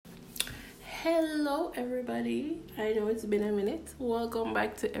Hello, everybody. I know it's been a minute. Welcome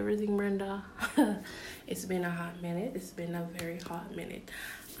back to Everything Brenda. It's been a hot minute. It's been a very hot minute.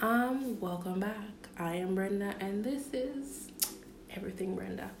 Welcome back. I am Brenda, and this is Everything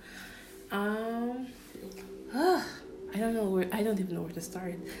Brenda. Um, I don't know where. I don't even know where to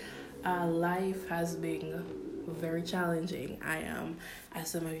start. Life has been very challenging. I am, as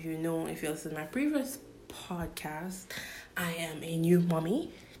some of you know, if you listen to my previous podcast, I am a new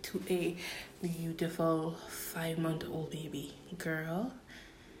mommy to a beautiful 5-month-old baby girl.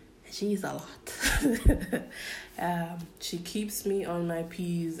 She's a lot. She keeps me on my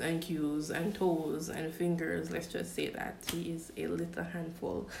P's and Q's and toes and fingers. Let's just say that she is a little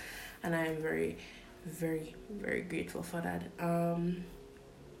handful, and I am very, very, very grateful for that. I'm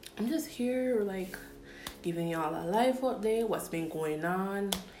just here, like, giving y'all a life update. What's been going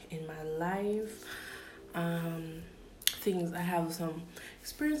on in my life? Things, I have some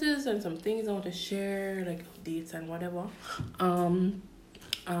experiences and some things I want to share, like updates and whatever.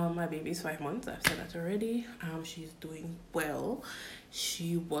 My baby's 5 months. I've said that already. She's doing well.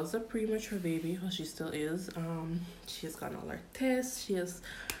 She was a premature baby, but she still is. She's gotten all her tests. She has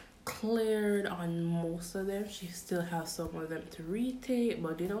cleared on most of them. She still has some of them to retake,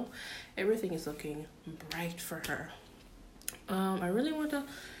 but everything is looking bright for her. I really want to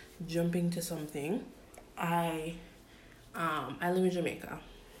jump into something. I live in Jamaica,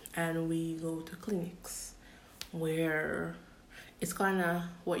 and we go to clinics where it's kind of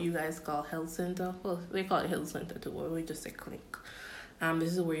what you guys call health center. Well, they call it health center too, but we just say clinic.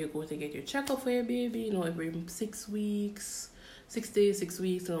 This is where you go to get your checkup for your baby, every 6 weeks, 6 days, 6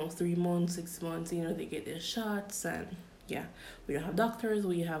 weeks, 3 months, 6 months, they get their shots. And yeah, we don't have doctors,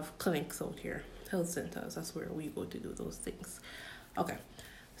 we have clinics out here, health centers. That's where we go to do those things. Okay.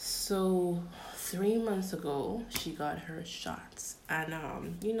 So 3 months ago, she got her shots, and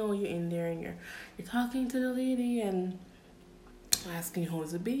you're in there and you're talking to the lady and asking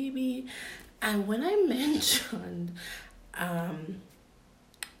how's the baby. And when I mentioned I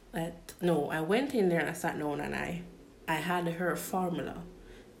went in there and I sat down and I had her formula,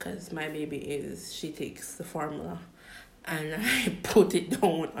 because my baby she takes the formula, and I put it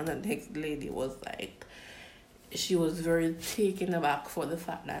down, and the next lady was like, she was very taken aback for the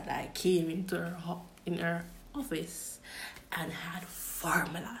fact that I came into her office and had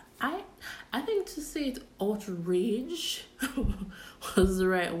formula. I think to say it, outrage was the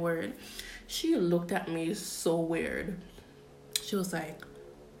right word. She looked at me so weird. She was like,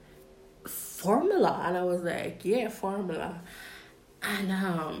 formula? And I was like, yeah, formula.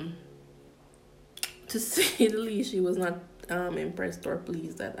 And to say the least, she was not impressed or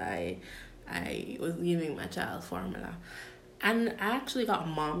pleased that I was giving my child formula. And I actually got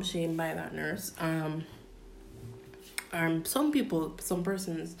mom shamed by that nurse. Some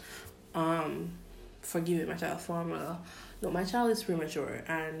persons for giving my child formula. No, my child is premature,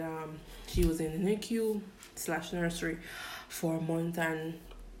 and she was in the NICU/nursery for a month and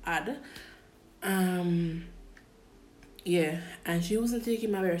odd. Yeah, and she wasn't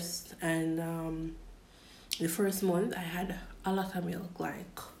taking my breast, and the first month I had a lot of milk,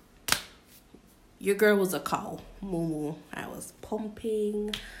 like, your girl was a cow, moo. I was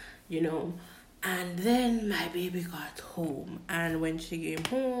pumping, and then my baby got home, and when she came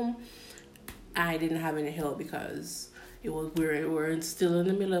home, I didn't have any help because we were still in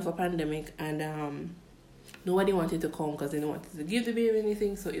the middle of a pandemic, and nobody wanted to come because they didn't want to give the baby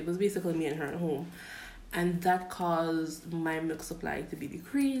anything. So it was basically me and her at home, and that caused my milk supply to be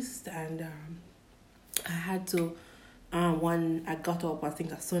decreased, and I had to. I got up, I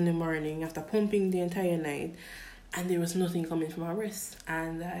think, a Sunday morning after pumping the entire night, and there was nothing coming from her breast,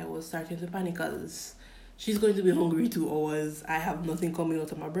 and I was starting to panic because she's going to be hungry 2 hours. I have nothing coming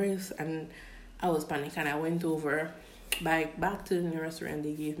out of my breast, and I was panicking. And I went over back to the nursery, and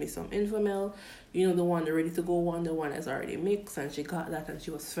they gave me some Infamil, the one, the ready to go one, the one that's already mixed, and she got that, and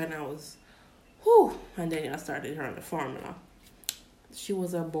she was fine. I was, whew, and then I started her on the formula. She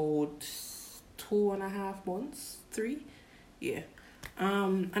was about 2.5 months, 3, yeah.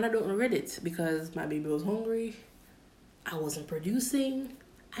 And I don't regret it because my baby was hungry, I wasn't producing,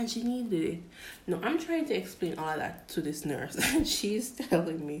 and she needed it. No, I'm trying to explain all of that to this nurse, and she's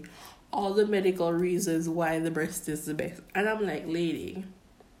telling me all the medical reasons why the breast is the best. And I'm like, lady,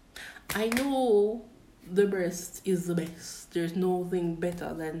 I know the breast is the best. There's nothing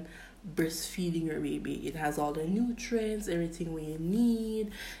better than breastfeeding your baby. It has all the nutrients, everything we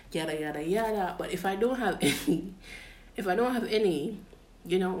need, yada yada yada. But if I don't have any,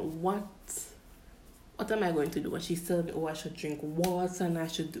 what am I going to do? And she's telling me, I should drink water, and I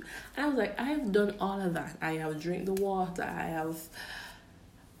should do. And I was like, I have done all of that. I have drank the water. I have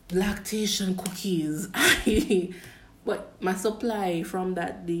lactation cookies. But my supply from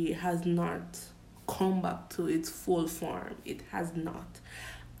that day has not come back to its full form. It has not.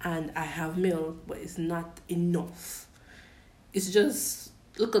 And I have milk, but it's not enough. It's just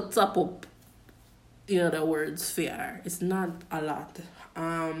look at top up, in other words, fair. It's not a lot.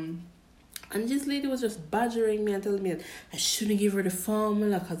 And this lady was just badgering me and telling me that I shouldn't give her the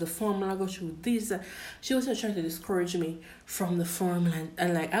formula because the formula go through this. She was just trying to discourage me from the formula.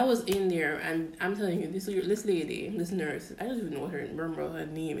 And like, I was in there and I'm telling you, this lady, this nurse, I don't even know remember her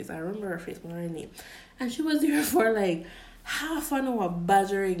name is. I remember her face, but not her name. And she was there for like half an hour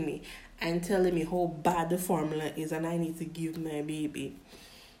badgering me and telling me how bad the formula is and I need to give my baby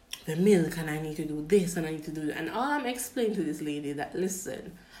the milk and I need to do this and I need to do that. And all I'm explaining to this lady that,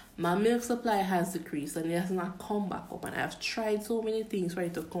 listen, my milk supply has decreased and it has not come back up, and I've tried so many things for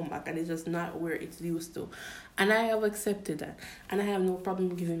it to come back and it's just not where it's used to, and I have accepted that and I have no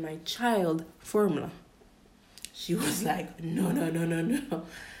problem giving my child formula. She was like, no,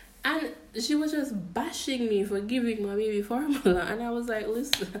 and she was just bashing me for giving my baby formula, and I was like,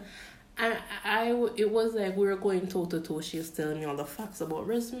 listen. And it was like we were going toe to toe. She was telling me all the facts about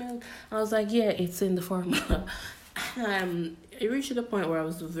breast milk. I was like, yeah, it's in the formula. It reached the point where I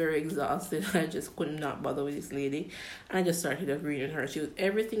was very exhausted. I just could not bother with this lady. And I just started agreeing with her.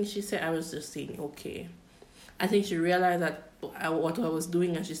 Everything she said, I was just saying, okay. I think she realized that what I was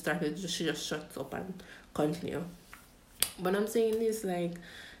doing, and she just shut up and continue. But I'm saying this, like,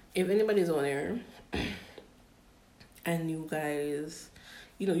 if anybody's on there and you guys,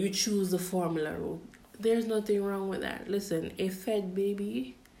 you choose the formula route, there's nothing wrong with that. Listen, a fed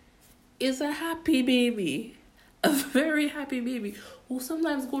baby is a happy baby. A very happy baby who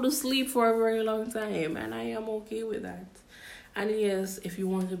sometimes go to sleep for a very long time, and I am okay with that. And yes, if you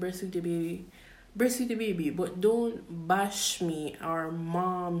want to breastfeed the baby, but don't bash me or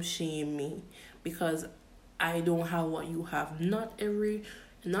mom shame me because I don't have what you have. Not every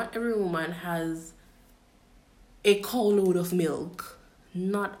woman has a cow load of milk.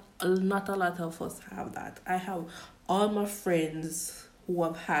 Not a lot of us have that. I have all my friends who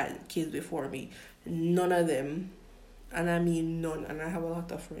have had kids before me. None of them, and I mean none, and I have a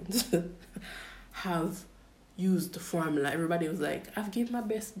lot of friends, have used the formula. Everybody was like, I've given my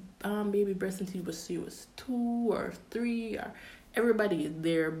best baby breast until she was 2 or 3, or everybody,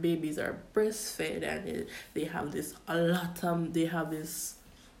 their babies are breastfed, and they have this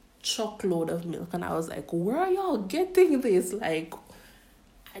truckload of milk, and I was like, where are y'all getting this? Like,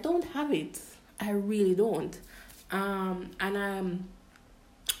 I don't have it. I really don't. And I'm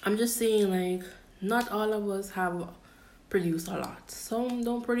just saying, like, not all of us have produced a lot. Some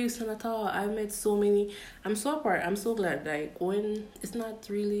don't produce none at all. I've met so many. I'm so glad, like, when it's not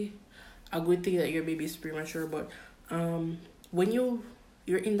really a good thing that your baby is premature, but when you're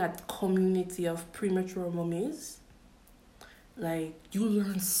in that community of premature mommies, like, you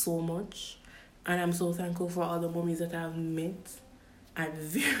learn so much. And I'm so thankful for all the mommies that I've met at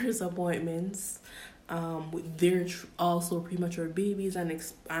various appointments with their also premature babies, and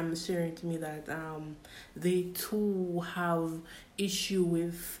I'm sharing to me that they too have issue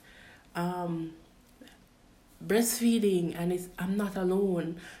with breastfeeding, and I'm not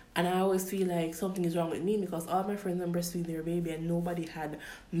alone. And I always feel like something is wrong with me because all my friends are breastfeeding their baby and nobody had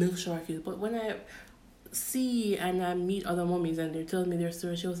milk shortage. But when I see and I meet other mommies and they're telling me their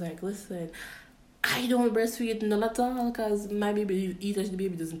story, she was like, listen, I don't breastfeed none at all because my baby, either the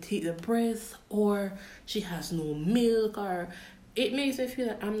baby doesn't take the breast or she has no milk, or it makes me feel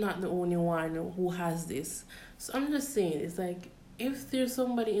like I'm not the only one who has this. So I'm just saying, it's like, if there's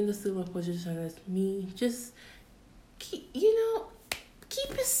somebody in the similar position as me, just keep your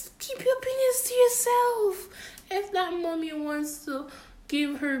opinions to yourself. If that mommy wants to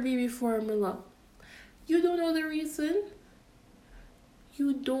give her baby formula, you don't know the reason.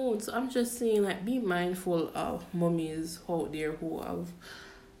 You don't. So I'm just saying, like, be mindful of mommies out there who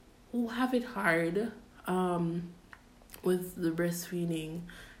have it hard with the breastfeeding,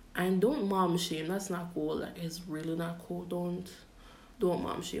 and don't mom shame. That's not cool. That is really not cool. Don't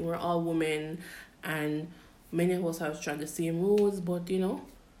mom shame. We're all women, and many of us have tried the same roads, but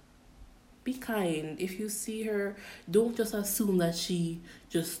be kind. If you see her, don't just assume that she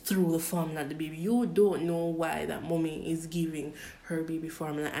just threw the formula at the baby. You don't know why that mommy is giving her baby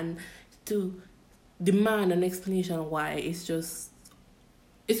formula, and to demand an explanation why, it's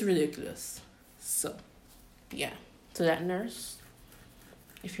ridiculous. So, yeah. To that nurse,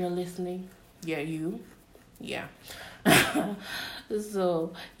 if you're listening, yeah.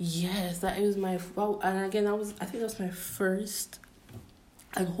 So, yes, that was my, and again, I think that's my first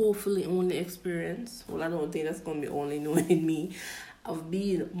and hopefully only experience. Well, I don't think that's going to be only knowing me. of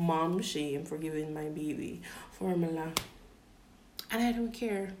being mom shame for giving my baby formula. And I don't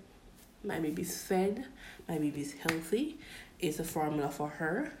care. My baby's fed, my baby's healthy. It's a formula for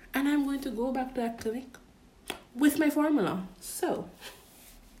her. And I'm going to go back to that clinic with my formula. So,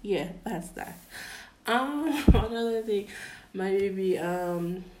 yeah, that's that. Another thing, my baby,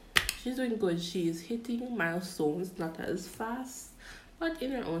 she's doing good. She's hitting milestones, not as fast, but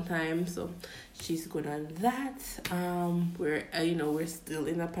in her own time. So she's good on that. We're still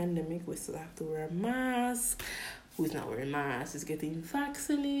in a pandemic. We still have to wear a mask. Who's not wearing masks is getting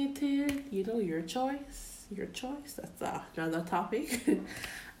vaccinated. Your choice. Your choice. That's another topic.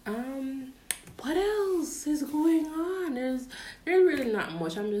 What else is going on? There's really not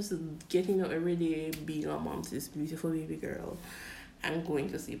much. I'm just getting up every day, being a mom to this beautiful baby girl, and going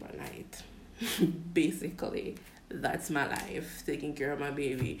to sleep at night. Basically, that's my life. Taking care of my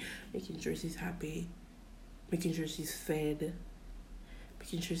baby, making sure she's happy, making sure she's fed,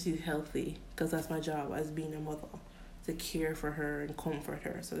 making sure she's healthy, because that's my job as being a mother, to care for her and comfort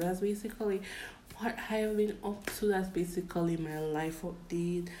her. So that's basically what I have been up to. That's basically my life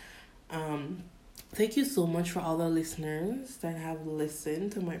update. Thank you so much for all the listeners that have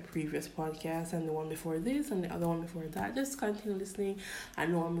listened to my previous podcast and the one before this and the other one before that. Just continue listening. I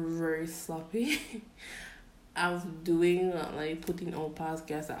know I'm very sloppy. I was doing putting on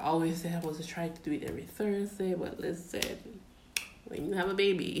podcasts. I always say I was try to do it every Thursday, but listen, when you have a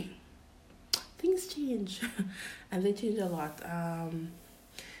baby, things change, and they change a lot.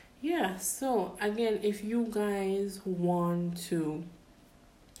 So again, if you guys want to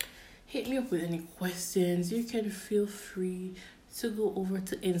hit me up with any questions, you can feel free to go over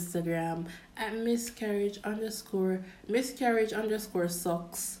to Instagram at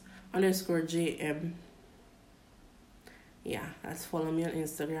miscarriage_sucks_JM. Yeah, that's follow me on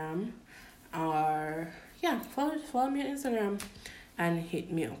Instagram. Or follow me on Instagram and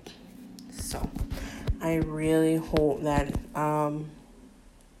hit me up. So I really hope that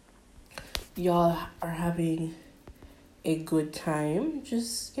y'all are having a good time.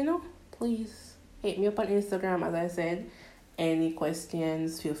 Just please hit me up on Instagram. As I said, any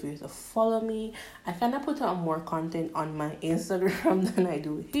questions, feel free to follow me. I kind of put out more content on my Instagram than I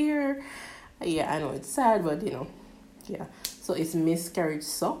do here. Yeah, I know it's sad, but yeah. So it's Miscarriage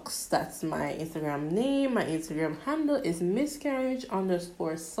Sucks. That's my Instagram name. My Instagram handle is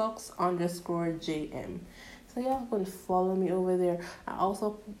miscarriage_sucks_JM. So y'all can follow me over there. I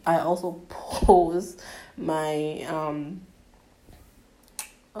also post my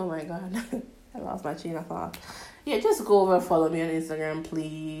oh my god. I lost my chain of thought. Yeah, just go over and follow me on Instagram,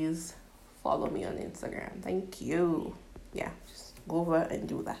 please. Follow me on Instagram. Thank you. Yeah, just go over and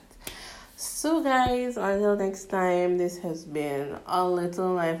do that. So guys, until next time, this has been a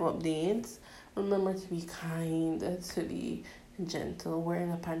little life update. Remember to be kind, to be gentle. We're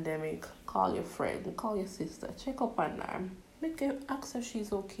in a pandemic. Call your friend, call your sister, check up on her. Ask if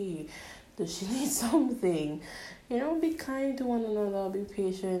she's okay. Does she need something? Be kind to one another, be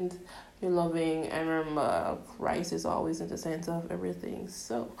patient, be loving, and remember, Christ is always in the center of everything.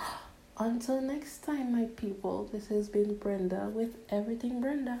 So, until next time, my people, this has been Brenda with Everything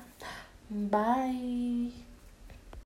Brenda. Bye.